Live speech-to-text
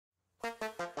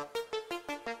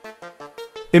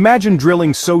Imagine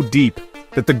drilling so deep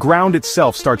that the ground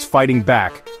itself starts fighting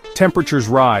back, temperatures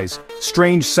rise,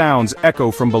 strange sounds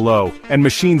echo from below, and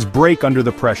machines break under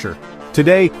the pressure.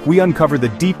 Today, we uncover the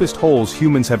deepest holes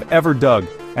humans have ever dug,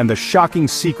 and the shocking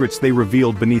secrets they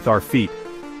revealed beneath our feet.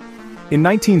 In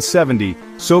 1970,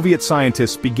 Soviet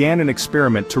scientists began an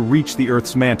experiment to reach the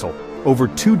Earth's mantle. Over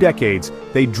 2 decades,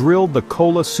 they drilled the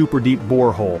Kola Superdeep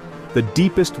Borehole, the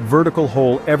deepest vertical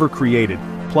hole ever created,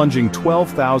 plunging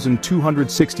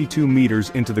 12,262 meters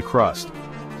into the crust.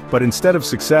 But instead of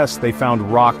success, they found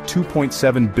rock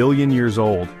 2.7 billion years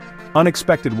old,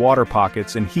 unexpected water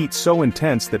pockets and heat so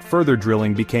intense that further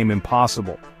drilling became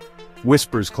impossible.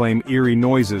 Whispers claim eerie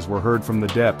noises were heard from the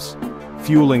depths,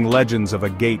 fueling legends of a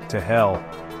gate to hell.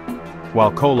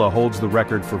 While Kola holds the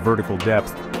record for vertical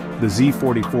depth, the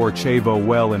Z44 Chevo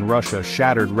well in Russia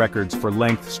shattered records for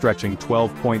length stretching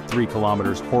 12.3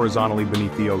 kilometers horizontally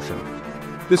beneath the ocean.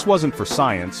 This wasn't for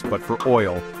science, but for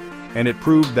oil, and it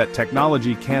proved that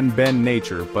technology can bend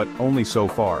nature, but only so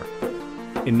far.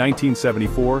 In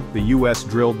 1974, the U.S.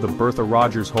 drilled the Bertha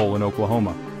Rogers hole in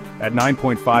Oklahoma. At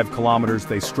 9.5 kilometers,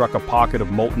 they struck a pocket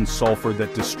of molten sulfur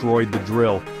that destroyed the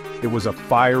drill. It was a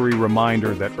fiery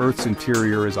reminder that Earth's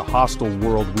interior is a hostile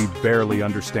world we barely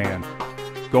understand.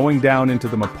 Going down into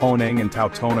the Maponeng and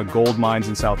Tautona gold mines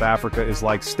in South Africa is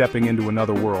like stepping into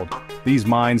another world. These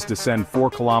mines descend 4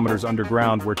 kilometers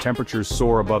underground where temperatures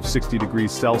soar above 60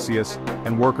 degrees Celsius,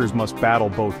 and workers must battle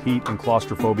both heat and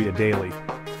claustrophobia daily.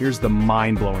 Here's the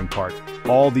mind-blowing part.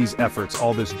 All these efforts,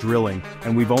 all this drilling,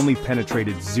 and we've only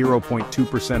penetrated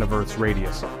 0.2% of Earth's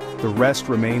radius. The rest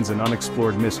remains an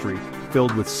unexplored mystery,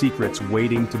 filled with secrets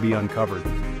waiting to be uncovered,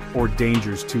 or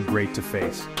dangers too great to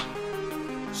face.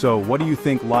 So, what do you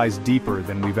think lies deeper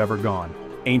than we've ever gone?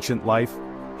 Ancient life?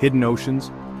 Hidden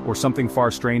oceans? Or something far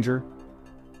stranger?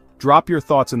 Drop your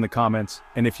thoughts in the comments,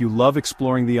 and if you love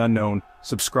exploring the unknown,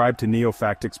 subscribe to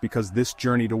NeoFactX because this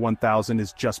journey to 1000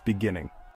 is just beginning.